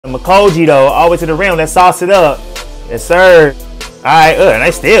Makoji though, all the way to the rim. Let's sauce it up. Yes, sir. Alright,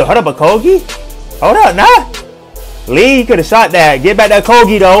 nice steal. Hold up, Makoji. Hold up, nah. Lee could have shot that. Get back that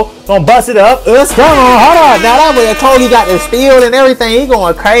Kogi though. Gonna bust it up. Come on, hold up. Now that way Kogi got the steal and everything. He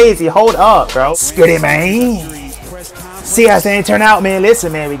going crazy. Hold up, bro. Skitty, man. See how things turn out, man.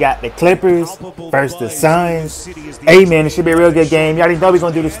 Listen, man, we got the Clippers versus the Suns. Hey, man, it should be a real good game. You already know we're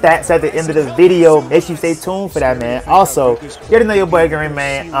going to do the stats at the end of the video. Make sure you stay tuned for that, man. Also, you already know your boy Green,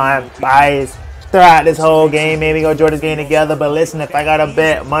 man. I'm biased throughout this whole game, man. We going to enjoy this game together. But listen, if I got to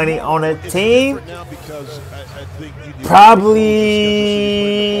bet money on a team, probably,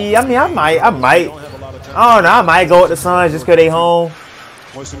 I might. I don't know. I might go with the Suns just because they home.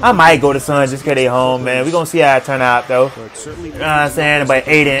 I might go to Suns just because they home, man. We're going to see how it turn out, though. You know what I'm saying? But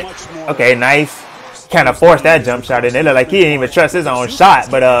Aiden, okay, nice. Kind of forced that jump shot in. It looked like he didn't even trust his own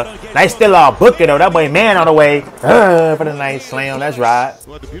shot. But nice still all book it, though. That boy man on the way for the nice slam. That's right.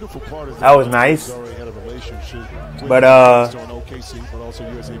 That was nice. But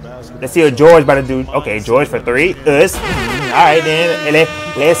let's see what George about to do. Okay, George for three. All right, then.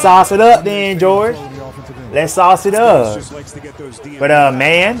 Let's sauce it up, then, George. Let's sauce it up. But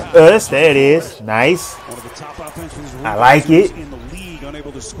man, there it is. Nice. I like it.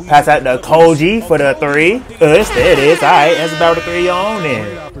 Pass out to Koji for the three. There it is. Alright, that's about the three on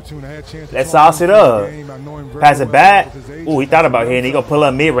then. Let's sauce it up. Pass it back. Ooh, he thought about hitting. He gonna pull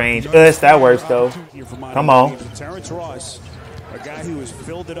up mid-range. That works though. Come on.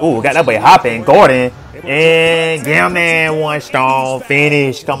 Ooh, got that boy hopping. Gordon. And yeah, man, one strong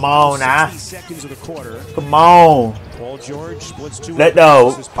finish. Come on now. Come on. Let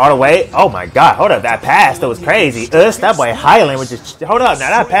go. All the way. Oh my God. Hold up. That pass that was crazy. That boy Highland was just. Hold up. Now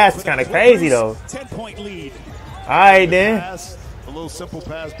that pass is kind of crazy though. Alright then.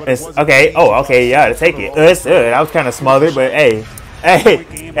 Okay. Oh, okay. Yeah, to take it. That was kind of smothered, but hey,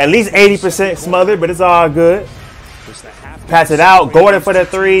 at least 80% smothered, but it's all good. Pass it out. Gordon for the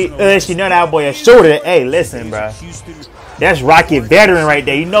three. You know that boy a shooter. Hey, listen, bro. That's Rocket veteran right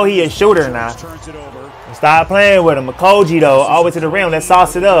there. You know he a shooter now. Stop playing with him. Makoji, though. All the way to the rim. Let's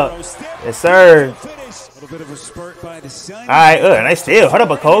sauce it up. Yes, sir. All right. Nice steal. Hold up,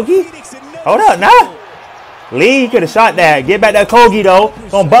 Makoji. Hold up, nah. Lee could have shot that. Get back that Kogi, though.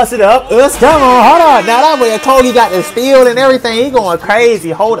 Gonna bust it up. Come on. Hold up. Now that way Kogi got the steal and everything. He going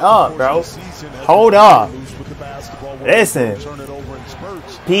crazy. Hold up, bro. Hold up. Listen,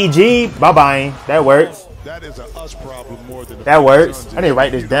 PG, bye-bye. That works. That works. I need to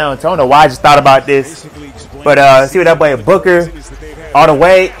write this down. I don't know why I just thought about this. But see what that boy Booker all the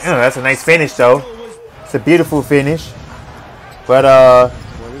way. That's a nice finish, though. It's a beautiful finish. But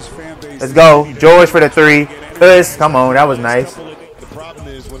let's go. George for the three. Come on, that was nice.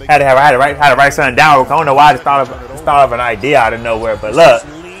 Had to write something down. I don't know why I just thought of an idea out of nowhere. But look,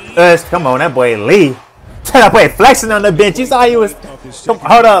 come on, that boy Lee. That boy flexing on the bench. You saw he was.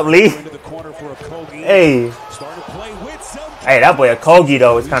 Hold up, Lee. Hey, that boy a Kogi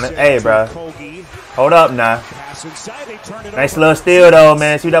though. It's kind of. Hey, bro. Hold up now. Nice little steal though,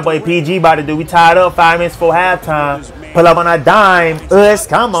 man. See what that boy PG about to do. We tied up 5 minutes before halftime. Pull up on a dime.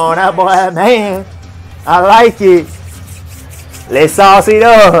 Come on, that boy, man. I like it. Let's sauce it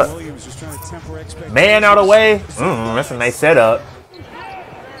up. Man out of the way. That's a nice setup.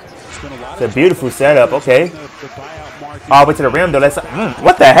 It's a beautiful setup. Okay. All the way to the rim, though.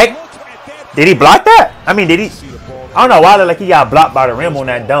 What the heck? Did he block that? I mean, did he? I don't know why. Like he got blocked by the rim on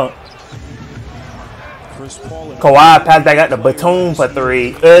that dunk. Kawhi passed back out the Batum for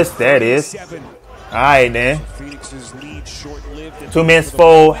three. There it is. All right, then. 2 minutes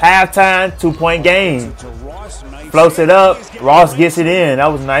for halftime. 2-point game. Floats it up. Ross gets it in. That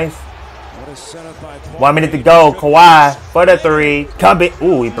was nice. 1 minute to go. Kawhi for the three. Come in.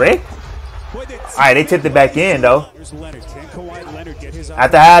 Ooh, he break. All right, they tipped it back in, though.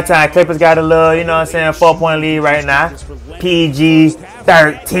 After halftime, Clippers got a little, you know what I'm saying, 4-point lead right now. PG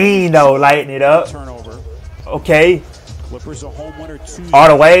 13, though, lighting it up. Okay. All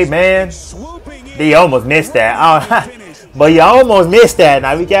the way, man. You almost missed that. But you almost missed that.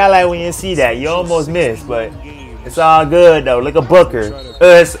 Now, we got like when you see that. You almost missed, but it's all good, though. Look at Booker.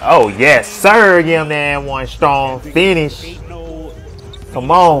 Oh, yes, sir. Give him that one strong finish.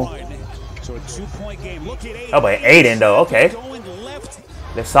 Come on. Oh, but Aiden, though. Okay.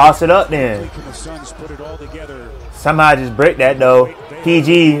 Let's sauce it up, then. Somehow just break that, though.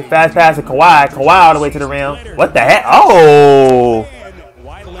 PG, fast pass to Kawhi. Kawhi all the way to the rim. What the heck? Oh.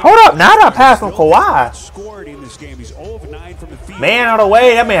 Hold up. Now that pass from Kawhi. Man out of the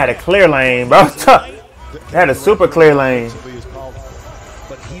way. That man had a clear lane, bro. Had a super clear lane.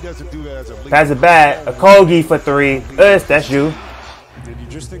 Pass it back. A Kogi for three. That's you.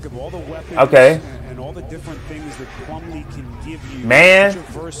 just think of all the weapons and all the different things that Plumlee can give you. Man,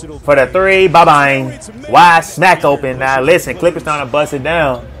 for the three, bye-bye. Wide smack open. Now, listen, Clippers trying to bust it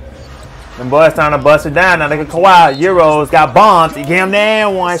down. Them boys trying to bust it down. Now, look at Kawhi. Euros got bombed. He gave him that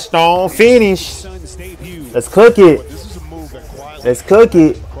one stone finish. Let's cook it. Let's cook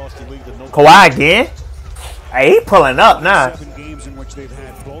it. Kawhi again. Hey, he pulling up now.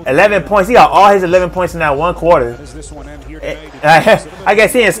 11 points. He got all his 11 points in that one quarter. I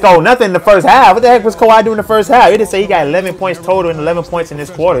guess he didn't score nothing in the first half. What the heck was Kawhi doing in the first half? He just say he got 11 points total and 11 points in this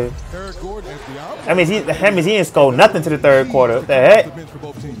quarter. That means he didn't score nothing to the third quarter. What the heck?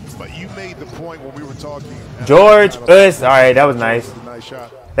 George, us. All right, that was nice.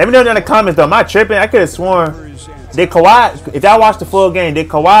 Let me know in the comments, though. Am I tripping? I could have sworn. Did Kawhi, if y'all watched the full game, did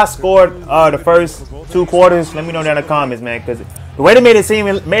Kawhi score the first 2 quarters? Let me know down in the comments, man. Because the way they made it seem,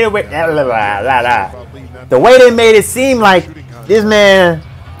 the way they made it seem like this man,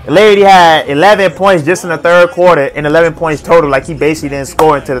 lady had 11 points just in the third quarter and 11 points total. Like he basically didn't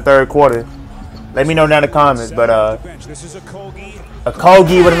score into the third quarter. Let me know down in the comments. But a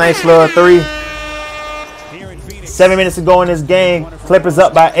Kogi with a nice little 3. 7 minutes to go in this game. Clippers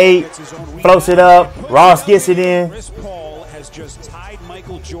up by 8. Floats it up. Ross gets it in.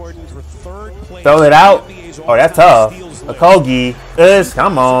 Throw it out. Oh, that's tough. A Kogi.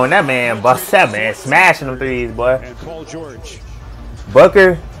 Come on. That man bust that man. Smashing them threes, boy.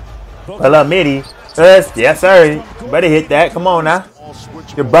 Booker. Pull up midi. Yes, sir. Better hit that. Come on now.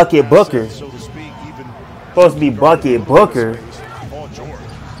 Your bucket Booker. Supposed to be bucket Booker.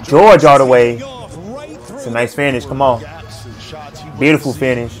 George all the way. It's a nice finish. Come on. Beautiful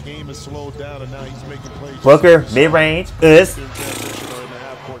finish. Booker, mid-range.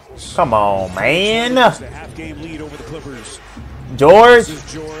 Come on, man. George.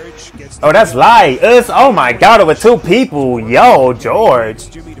 Oh, that's light. Oh, my God. Over 2 people. Yo, George.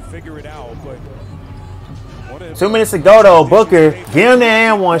 2 minutes to go, though. Booker. Give him the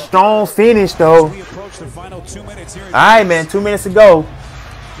and one. Strong finish, though. All right, man. 2 minutes to go.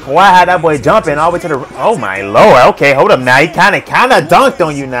 Kawhi had that boy jumping all the way to the. Oh my Lord! Okay, hold up now. He kind of dunked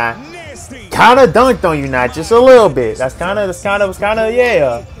on you now. Kind of dunked on you now, just a little bit. That's kind of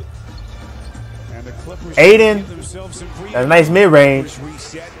yeah. Aiden, that's a nice mid range.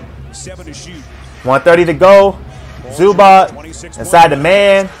 1:30 to go. Zubac inside the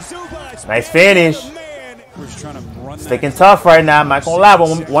man. Nice finish. It's looking tough right now. I'm not gonna lie.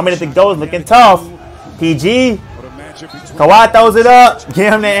 1 minute to go. It's looking tough. PG. Kawhi throws it up.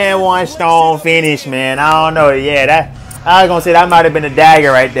 Give him the and-one stone finish, man. I don't know. Yeah, I was going to say that might have been a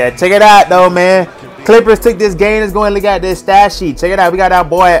dagger right there. Check it out, though, man. Clippers took this game. Let's go and look at this stat sheet. Check it out. We got our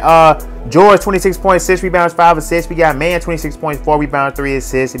boy George, 26.6 rebounds, 5 assists. We got Man, 26.4 rebounds, 3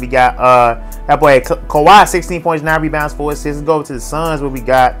 assists. And we got that boy Kawhi, 16.9 rebounds, 4 assists. Let's go over to the Suns where we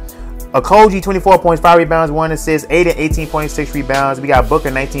got Okogie, 24.5 rebounds, 1 assist. Aiden, 18.6 rebounds. We got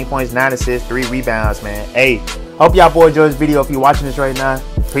Booker, 19 points, 9 assists, 3 rebounds, man. Hey, hope y'all boys enjoyed this video. If you're watching this right now,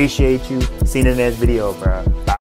 appreciate you. See you in the next video, bro.